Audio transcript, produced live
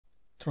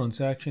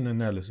Transaction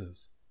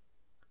analysis.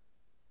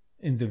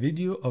 In the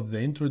video of the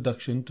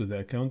introduction to the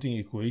accounting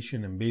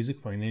equation and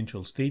basic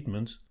financial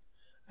statements,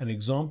 an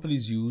example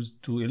is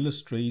used to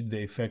illustrate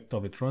the effect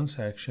of a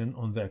transaction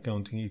on the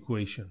accounting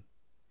equation.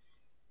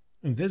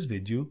 In this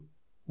video,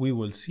 we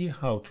will see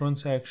how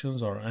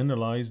transactions are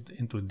analyzed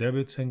into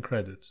debits and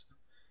credits.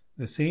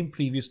 The same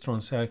previous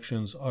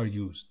transactions are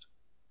used.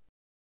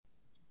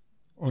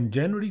 On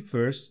January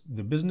 1st,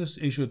 the business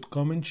issued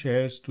common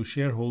shares to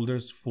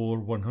shareholders for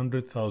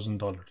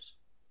 $100,000.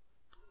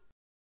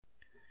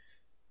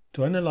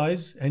 To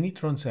analyze any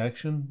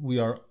transaction, we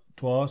are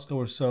to ask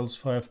ourselves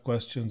 5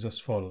 questions as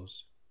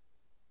follows.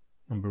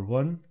 Number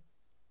 1.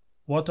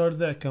 What are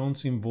the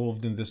accounts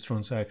involved in this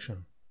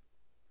transaction?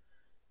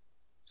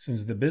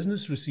 Since the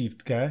business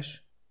received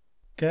cash,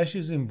 cash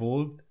is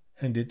involved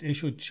and it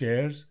issued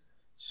shares,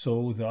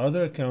 so the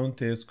other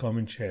account is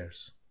common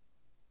shares.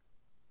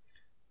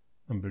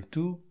 Number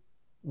 2.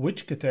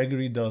 Which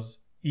category does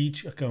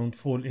each account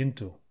fall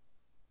into?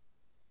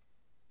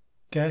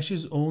 Cash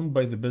is owned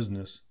by the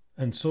business,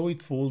 and so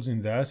it falls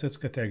in the assets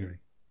category.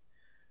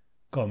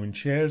 Common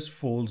shares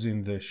falls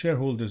in the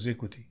shareholders'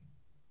 equity.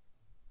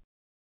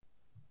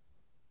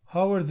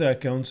 How are the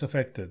accounts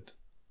affected?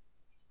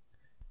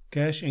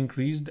 Cash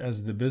increased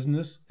as the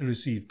business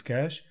received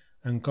cash,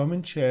 and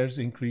common shares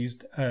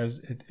increased as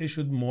it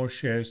issued more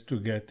shares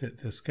to get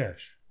this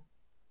cash.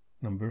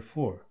 Number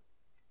 4.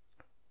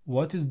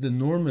 What is the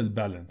normal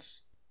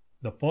balance,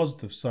 the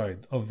positive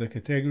side of the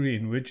category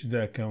in which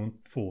the account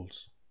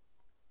falls?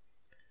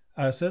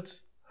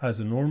 Assets has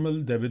a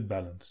normal debit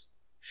balance.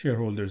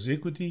 Shareholders'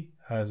 equity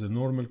has a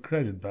normal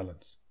credit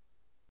balance.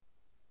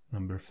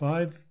 Number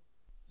 5.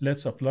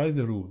 Let's apply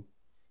the rule.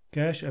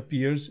 Cash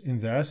appears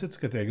in the assets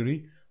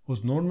category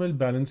whose normal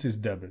balance is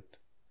debit,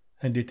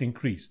 and it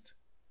increased,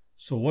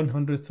 so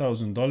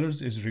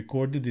 $100,000 is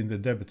recorded in the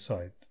debit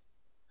side.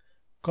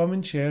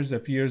 Common shares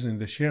appears in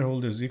the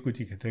shareholders'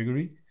 equity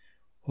category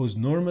whose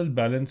normal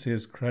balance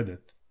is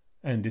credit,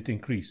 and it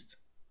increased,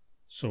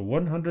 so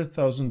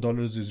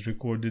 $100,000 is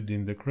recorded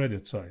in the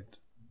credit side.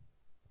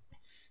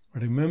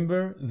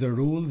 Remember the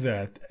rule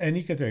that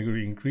any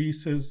category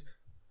increases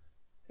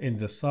in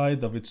the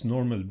side of its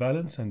normal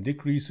balance and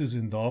decreases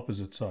in the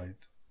opposite side.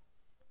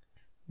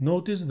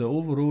 Notice the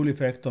overall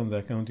effect on the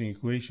accounting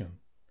equation.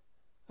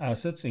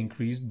 Assets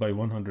increased by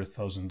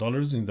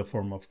 $100,000 in the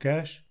form of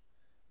cash.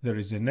 There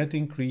is a net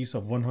increase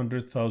of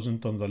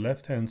 $100,000 on the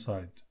left-hand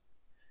side.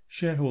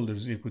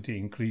 Shareholders' equity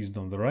increased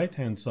on the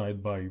right-hand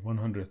side by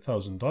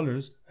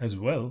 $100,000 as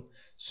well,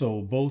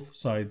 so both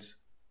sides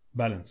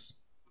balance.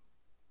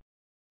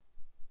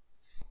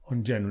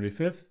 On January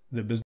 5th,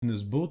 the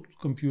business bought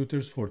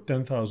computers for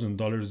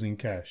 $10,000 in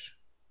cash.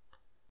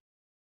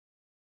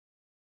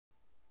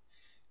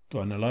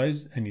 To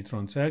analyze any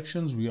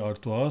transactions, we are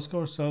to ask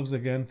ourselves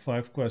again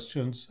 5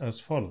 questions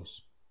as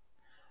follows.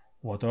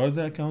 What are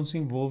the accounts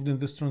involved in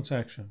this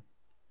transaction?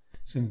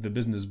 Since the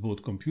business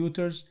bought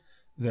computers,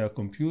 the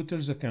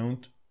computers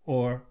account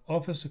or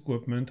office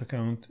equipment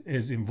account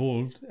is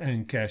involved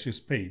and cash is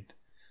paid,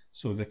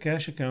 so the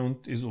cash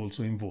account is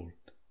also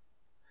involved.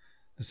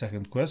 The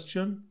second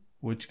question,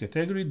 which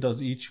category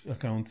does each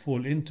account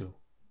fall into?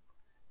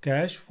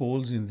 Cash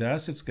falls in the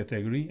assets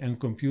category and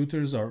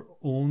computers are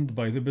owned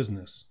by the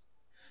business,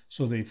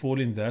 so they fall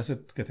in the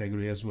asset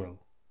category as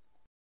well.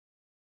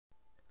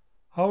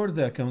 How are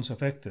the accounts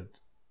affected?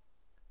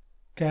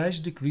 Cash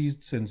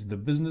decreased since the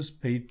business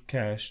paid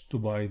cash to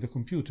buy the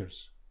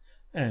computers,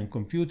 and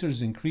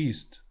computers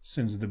increased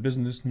since the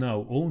business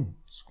now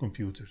owns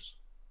computers.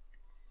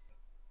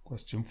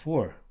 Question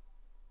 4.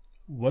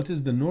 What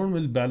is the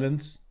normal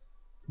balance,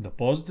 the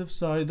positive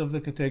side of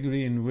the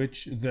category in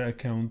which the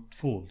account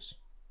falls?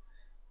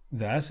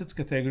 The assets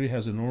category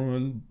has a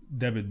normal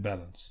debit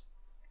balance.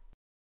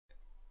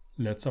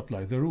 Let's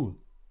apply the rule.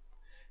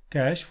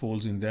 Cash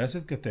falls in the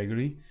asset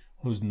category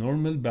whose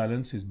normal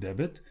balance is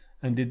debit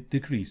and it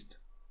decreased,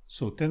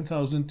 so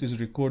 $10,000 is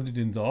recorded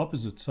in the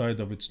opposite side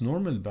of its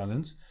normal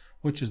balance,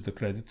 which is the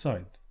credit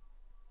side.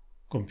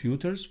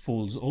 Computers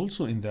falls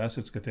also in the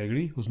assets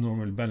category whose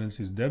normal balance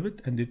is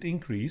debit and it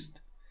increased,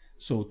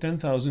 so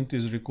 $10,000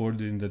 is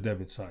recorded in the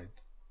debit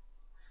side.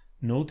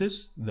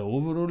 Notice the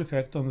overall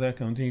effect on the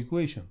accounting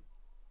equation.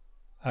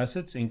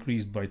 Assets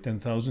increased by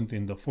 $10,000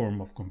 in the form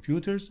of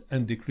computers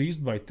and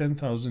decreased by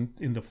 $10,000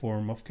 in the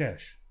form of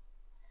cash.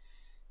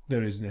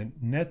 There is a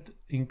net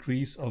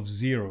increase of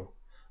 0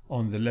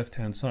 on the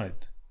left-hand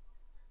side.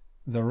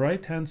 The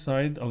right-hand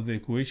side of the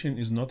equation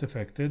is not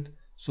affected,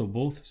 so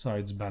both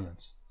sides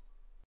balance.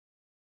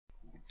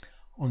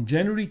 On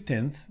January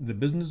 10th, the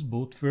business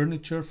bought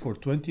furniture for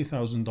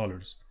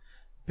 $20,000,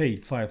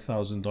 paid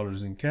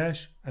 $5,000 in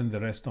cash, and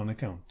the rest on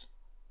account.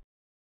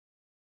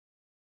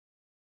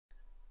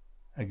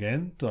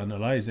 Again, to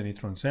analyze any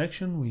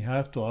transaction, we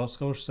have to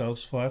ask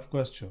ourselves 5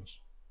 questions.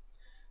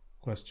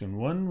 Question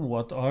 1.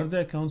 What are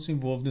the accounts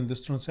involved in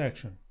this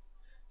transaction?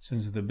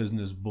 Since the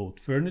business bought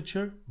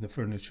furniture, the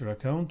furniture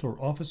account or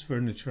office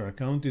furniture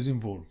account is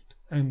involved,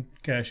 and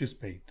cash is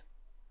paid.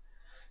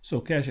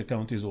 So cash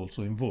account is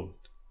also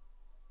involved.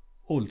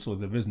 Also,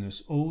 the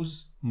business owes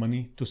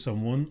money to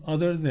someone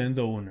other than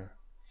the owner,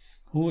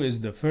 who is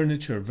the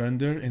furniture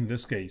vendor in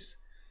this case.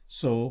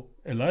 So,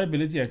 a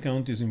liability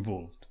account is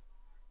involved,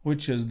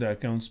 which is the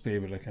accounts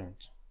payable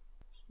account.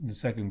 The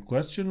second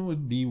question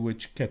would be,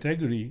 which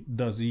category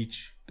does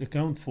each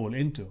account fall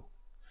into?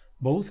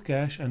 Both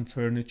cash and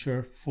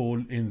furniture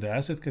fall in the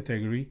asset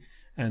category,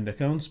 and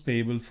accounts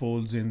payable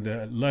falls in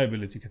the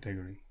liability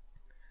category.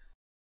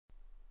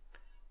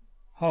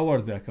 How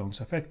are the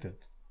accounts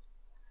affected?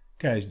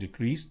 Cash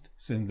decreased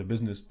since the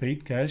business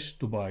paid cash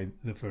to buy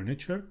the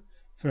furniture.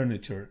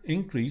 Furniture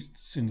increased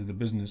since the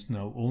business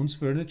now owns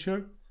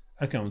furniture.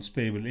 Accounts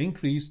payable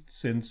increased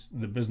since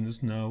the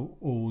business now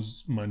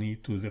owes money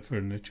to the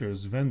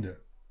furniture's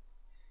vendor.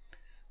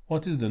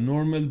 What is the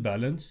normal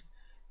balance,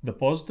 the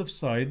positive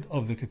side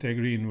of the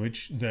category in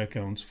which the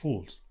accounts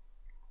falls?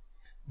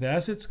 The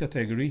assets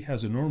category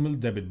has a normal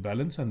debit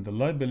balance and the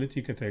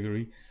liability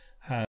category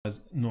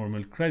has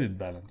normal credit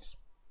balance.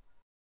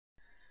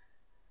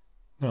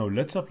 Now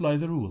let's apply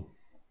the rule.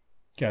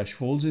 Cash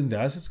falls in the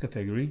assets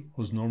category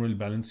whose normal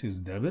balance is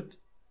debit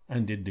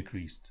and it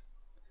decreased.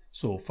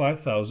 So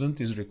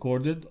 5,000 is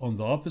recorded on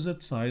the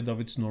opposite side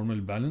of its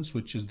normal balance,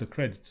 which is the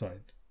credit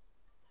side.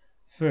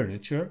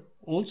 Furniture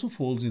also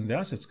falls in the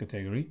assets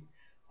category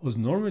whose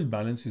normal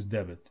balance is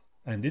debit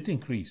and it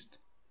increased.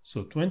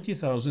 So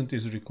 20,000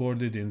 is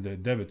recorded in the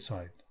debit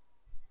side.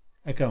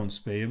 Accounts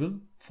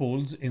payable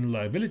falls in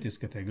liabilities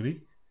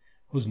category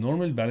whose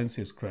normal balance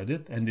is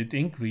credit and it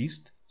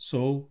increased,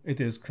 so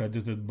it is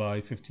credited by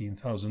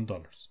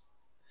 $15,000.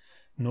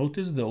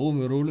 Notice the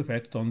overall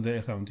effect on the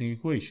accounting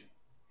equation.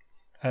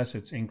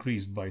 Assets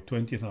increased by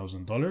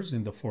 $20,000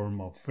 in the form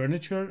of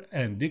furniture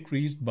and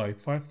decreased by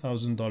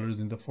 $5,000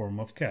 in the form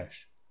of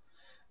cash.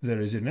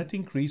 There is a net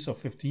increase of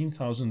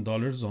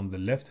 $15,000 on the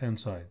left-hand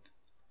side.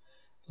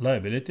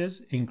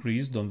 Liabilities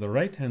increased on the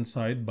right-hand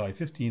side by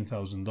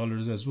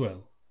 $15,000 as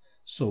well,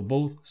 so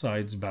both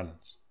sides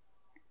balance.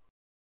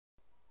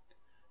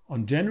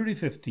 On January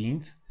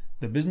 15th,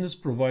 the business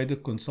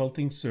provided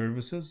consulting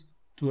services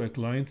to a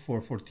client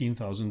for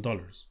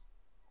 $14,000.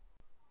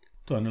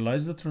 To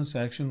analyze the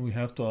transaction, we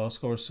have to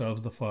ask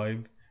ourselves the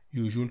 5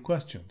 usual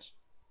questions.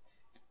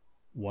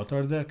 What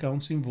are the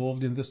accounts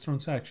involved in this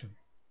transaction?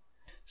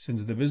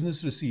 Since the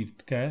business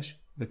received cash,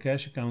 the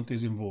cash account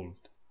is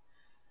involved.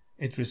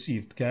 It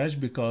received cash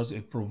because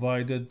it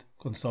provided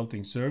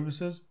consulting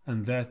services,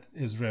 and that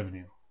is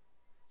revenue.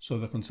 So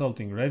the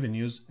consulting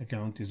revenues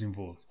account is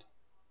involved.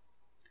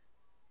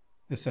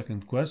 The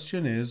second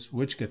question is,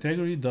 which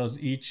category does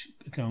each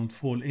account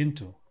fall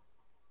into?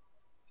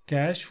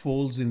 Cash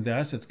falls in the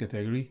assets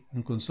category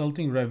and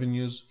consulting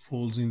revenues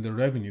falls in the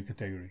revenue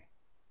category.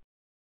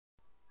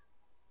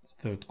 The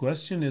third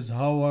question is,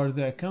 how are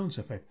the accounts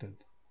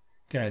affected?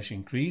 Cash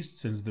increased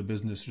since the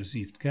business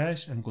received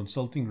cash and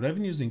consulting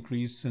revenues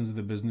increased since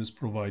the business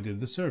provided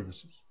the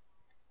services.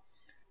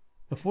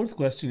 The fourth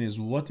question is,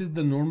 what is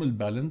the normal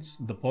balance,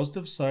 the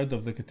positive side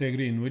of the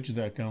category in which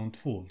the account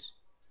falls?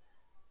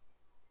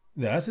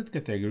 The asset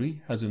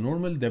category has a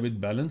normal debit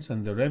balance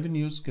and the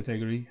revenues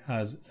category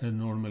has a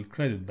normal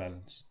credit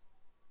balance.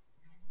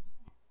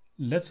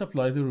 Let's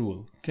apply the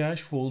rule.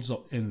 Cash falls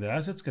in the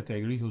assets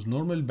category whose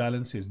normal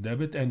balance is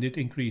debit and it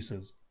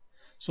increases.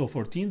 So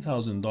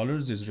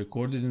 $14,000 is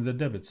recorded in the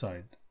debit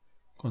side.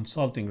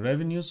 Consulting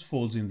revenues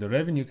falls in the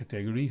revenue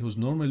category whose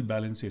normal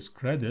balance is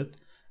credit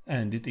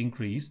and it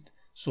increased.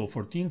 So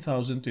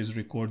 $14,000 is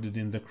recorded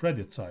in the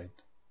credit side.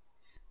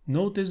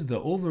 Notice the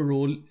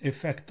overall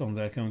effect on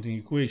the accounting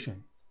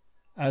equation.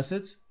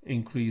 Assets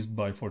increased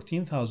by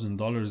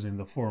 $14,000 in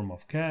the form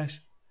of cash.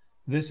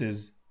 This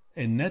is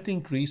a net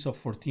increase of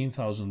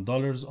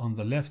 $14,000 on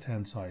the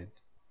left-hand side.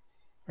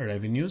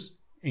 Revenues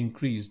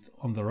increased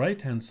on the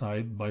right-hand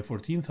side by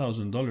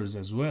 $14,000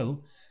 as well,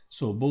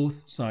 so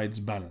both sides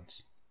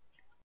balance.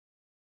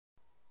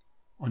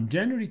 On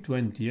January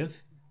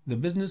 20th, the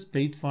business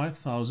paid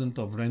 $5,000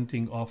 of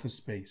renting office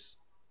space.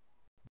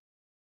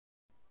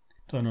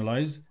 To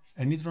analyze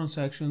any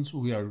transactions,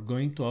 we are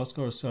going to ask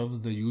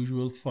ourselves the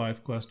usual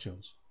 5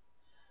 questions.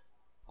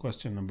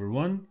 Question number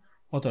 1.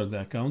 What are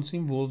the accounts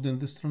involved in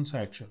this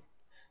transaction?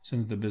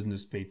 Since the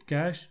business paid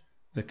cash,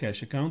 the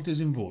cash account is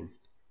involved.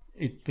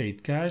 It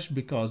paid cash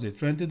because it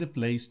rented a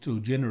place to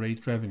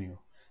generate revenue,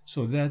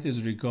 so that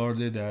is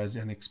regarded as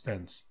an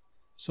expense.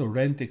 So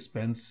rent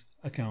expense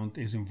account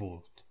is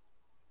involved.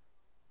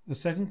 The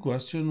second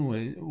question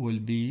will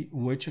be,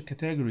 which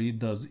category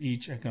does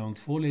each account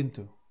fall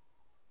into?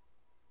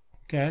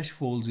 Cash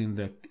falls in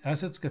the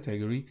assets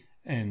category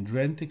and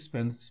rent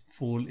expense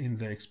fall in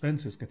the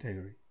expenses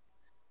category.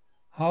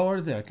 How are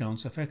the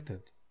accounts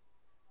affected?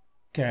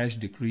 Cash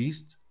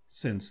decreased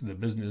since the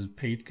business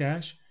paid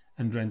cash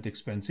and rent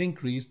expense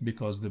increased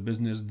because the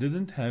business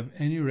didn't have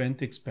any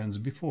rent expense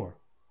before.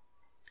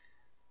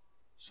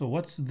 So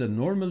what's the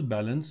normal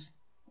balance,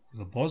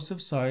 the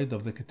positive side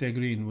of the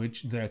category in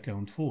which the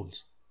account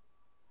falls?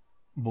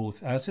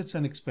 Both assets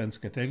and expense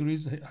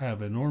categories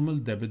have a normal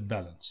debit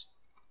balance.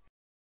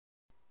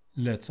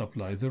 Let's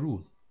apply the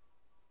rule.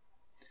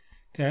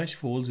 Cash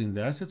falls in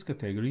the assets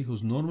category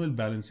whose normal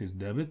balance is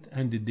debit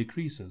and it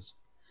decreases.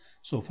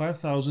 So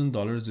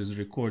 $5,000 is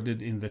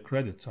recorded in the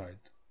credit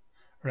side.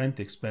 Rent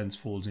expense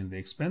falls in the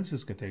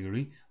expenses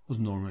category whose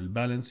normal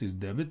balance is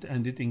debit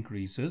and it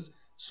increases.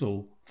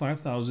 So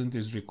 $5,000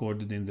 is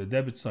recorded in the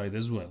debit side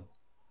as well.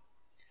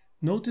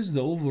 Notice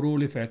the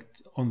overall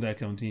effect on the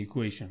accounting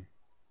equation.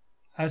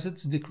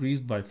 Assets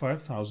decreased by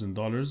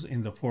 $5,000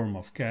 in the form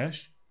of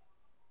cash.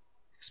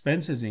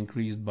 Expenses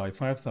increased by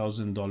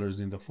 $5,000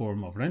 in the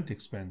form of rent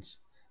expense.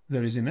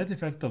 There is a net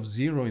effect of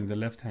 0 in the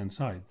left-hand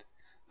side.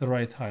 The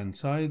right-hand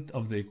side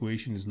of the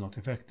equation is not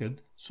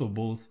affected, so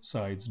both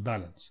sides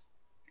balance.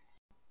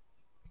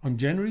 On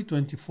January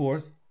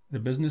 24th, the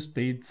business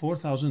paid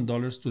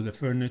 $4,000 to the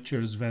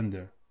furniture's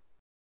vendor.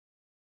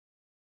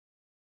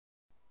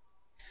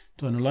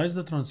 To analyze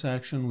the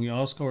transaction, we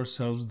ask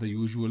ourselves the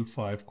usual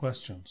 5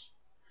 questions.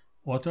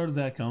 What are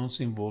the accounts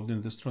involved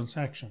in this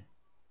transaction?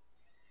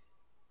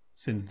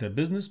 Since the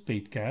business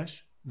paid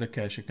cash, the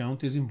cash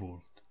account is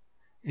involved.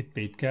 It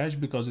paid cash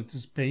because it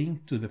is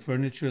paying to the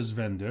furniture's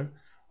vendor,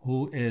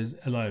 who is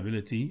a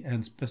liability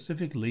and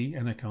specifically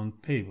an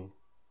account payable.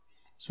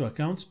 So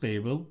accounts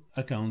payable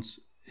accounts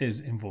is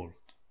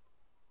involved.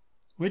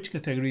 Which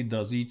category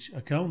does each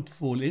account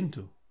fall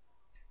into?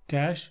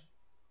 Cash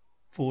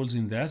falls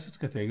in the assets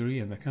category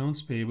and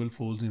accounts payable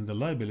falls in the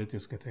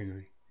liabilities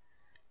category.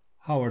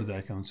 How are the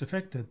accounts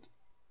affected?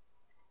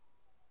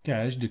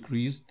 Cash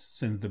decreased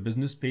since the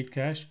business paid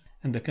cash,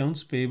 and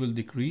accounts payable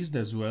decreased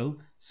as well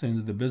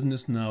since the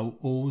business now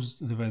owes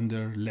the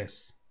vendor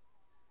less.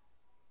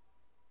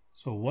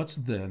 So what's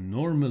the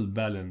normal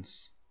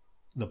balance,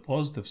 the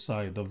positive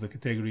side of the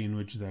category in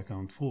which the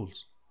account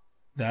falls?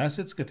 The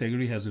assets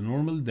category has a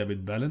normal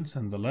debit balance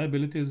and the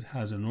liabilities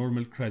has a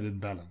normal credit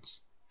balance.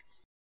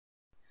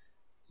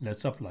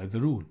 Let's apply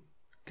the rule.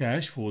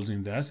 Cash falls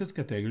in the assets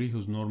category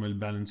whose normal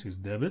balance is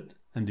debit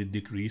and it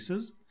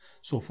decreases,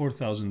 so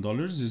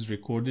 $4,000 is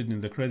recorded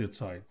in the credit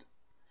side.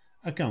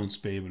 Accounts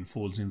payable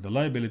falls in the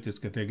liabilities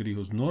category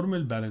whose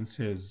normal balance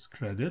is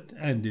credit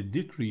and it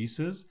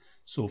decreases,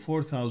 so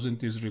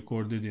 $4,000 is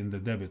recorded in the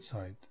debit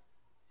side.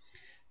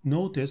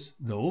 Notice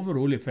the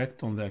overall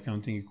effect on the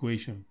accounting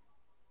equation.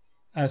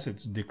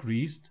 Assets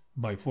decreased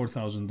by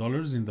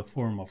 $4,000 in the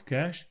form of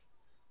cash.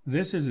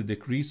 This is a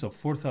decrease of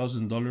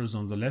 $4,000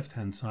 on the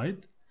left-hand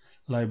side.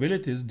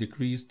 Liabilities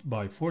decreased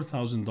by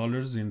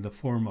 $4,000 in the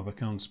form of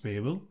accounts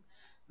payable.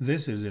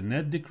 This is a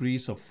net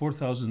decrease of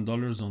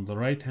 $4,000 on the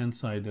right-hand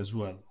side as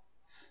well.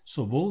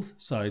 So both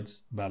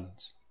sides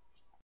balance.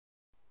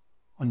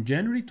 On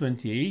January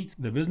 28th,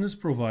 the business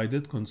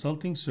provided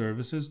consulting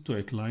services to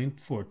a client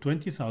for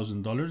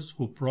 $20,000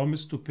 who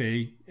promised to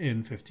pay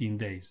in 15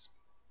 days.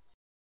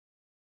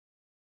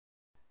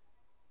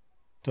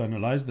 To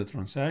analyze the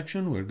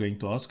transaction, we're going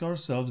to ask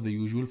ourselves the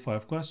usual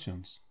 5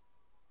 questions.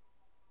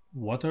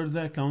 What are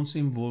the accounts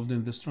involved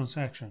in this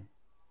transaction?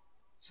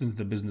 Since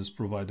the business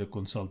provided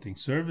consulting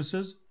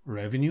services,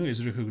 revenue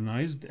is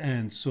recognized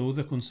and so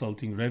the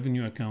consulting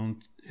revenue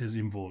account is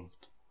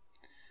involved.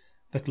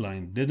 The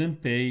client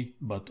didn't pay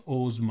but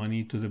owes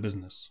money to the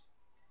business.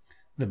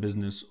 The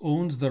business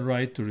owns the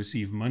right to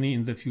receive money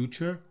in the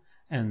future,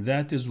 and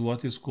that is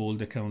what is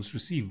called accounts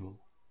receivable.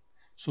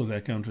 So the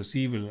account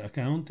receivable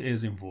account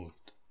is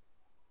involved.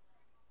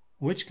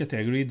 Which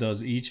category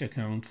does each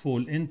account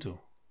fall into?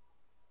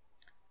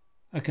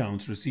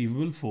 Accounts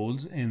receivable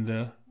falls in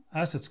the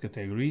assets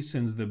category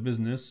since the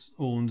business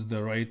owns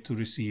the right to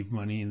receive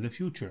money in the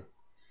future,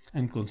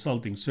 and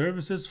consulting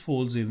services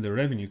falls in the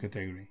revenue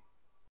category.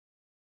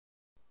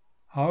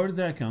 How are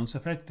the accounts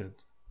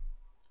affected?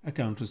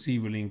 Account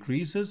receivable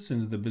increases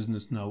since the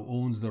business now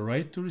owns the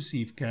right to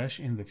receive cash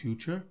in the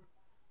future.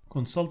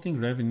 Consulting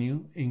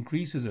revenue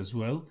increases as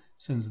well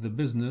since the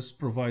business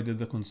provided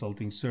the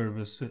consulting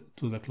service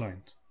to the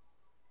client.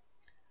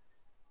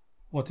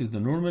 What is the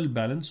normal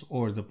balance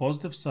or the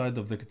positive side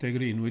of the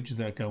category in which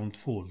the account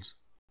falls?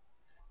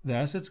 The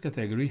assets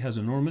category has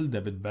a normal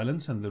debit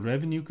balance and the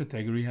revenue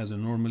category has a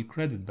normal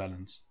credit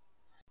balance.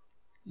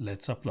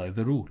 Let's apply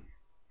the rule.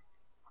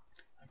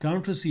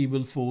 Account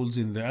receivable falls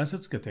in the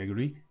assets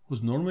category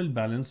whose normal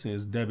balance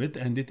is debit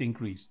and it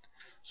increased,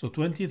 so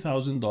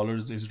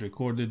 $20,000 is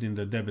recorded in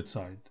the debit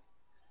side.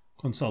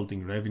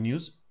 Consulting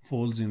revenues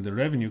falls in the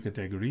revenue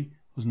category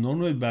whose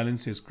normal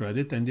balance is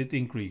credit and it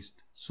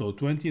increased, so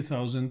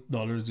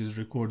 $20,000 is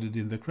recorded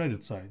in the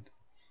credit side.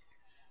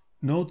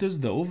 Notice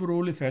the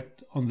overall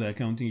effect on the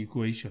accounting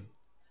equation.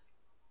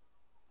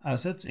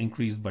 Assets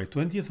increased by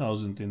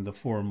 $20,000 in the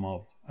form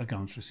of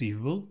accounts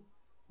receivable.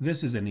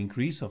 This is an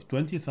increase of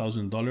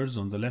 $20,000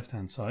 on the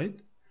left-hand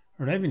side.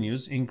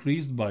 Revenues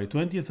increased by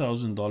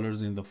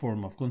 $20,000 in the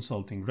form of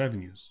consulting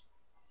revenues.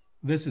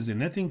 This is a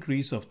net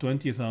increase of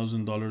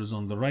 $20,000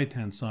 on the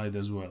right-hand side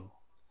as well.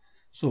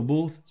 So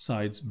both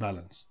sides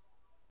balance.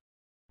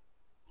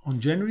 On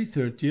January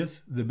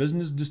 30th, the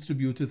business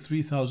distributed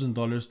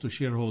 $3,000 to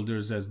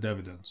shareholders as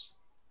dividends.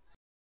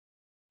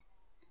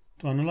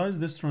 To analyze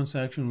this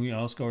transaction, we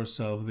ask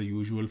ourselves the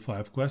usual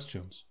 5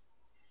 questions.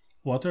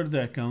 What are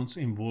the accounts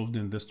involved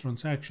in this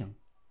transaction?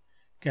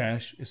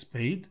 Cash is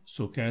paid,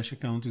 so cash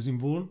account is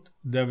involved.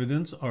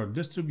 Dividends are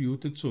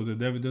distributed, so the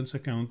dividends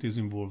account is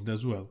involved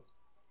as well.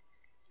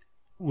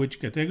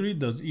 Which category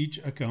does each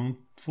account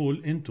fall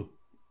into?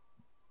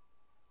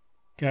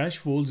 Cash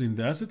falls in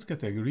the assets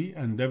category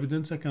and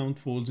dividends account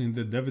falls in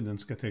the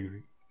dividends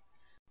category.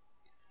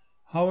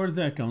 How are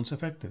the accounts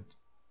affected?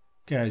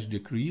 Cash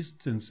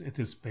decreased since it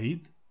is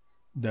paid.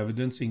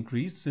 Dividends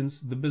increased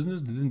since the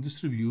business didn't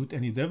distribute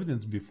any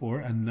dividends before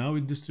and now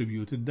it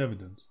distributed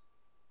dividends.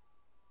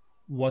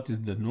 What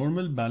is the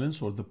normal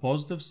balance or the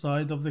positive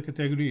side of the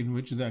category in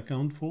which the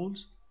account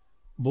falls?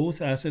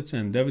 Both assets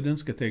and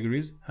dividends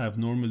categories have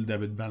normal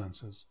debit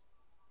balances.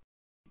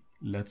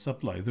 Let's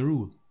apply the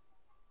rule.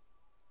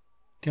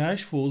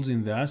 Cash falls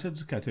in the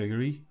assets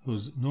category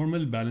whose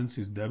normal balance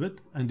is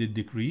debit and it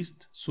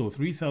decreased, so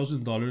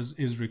 $3,000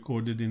 is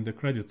recorded in the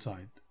credit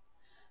side.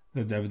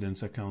 The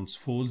dividends accounts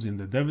falls in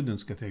the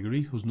dividends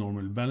category whose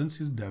normal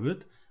balance is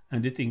debit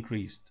and it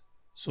increased,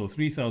 so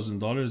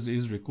 $3,000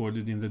 is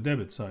recorded in the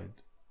debit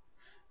side.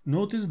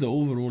 Notice the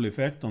overall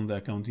effect on the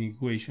accounting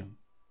equation.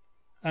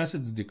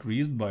 Assets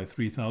decreased by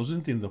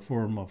 $3,000 in the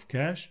form of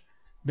cash,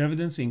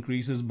 dividends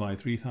increases by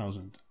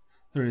 $3,000.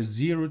 There is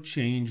zero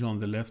change on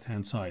the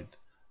left-hand side.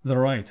 The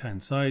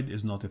right-hand side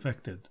is not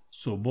affected,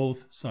 so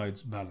both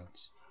sides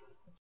balance.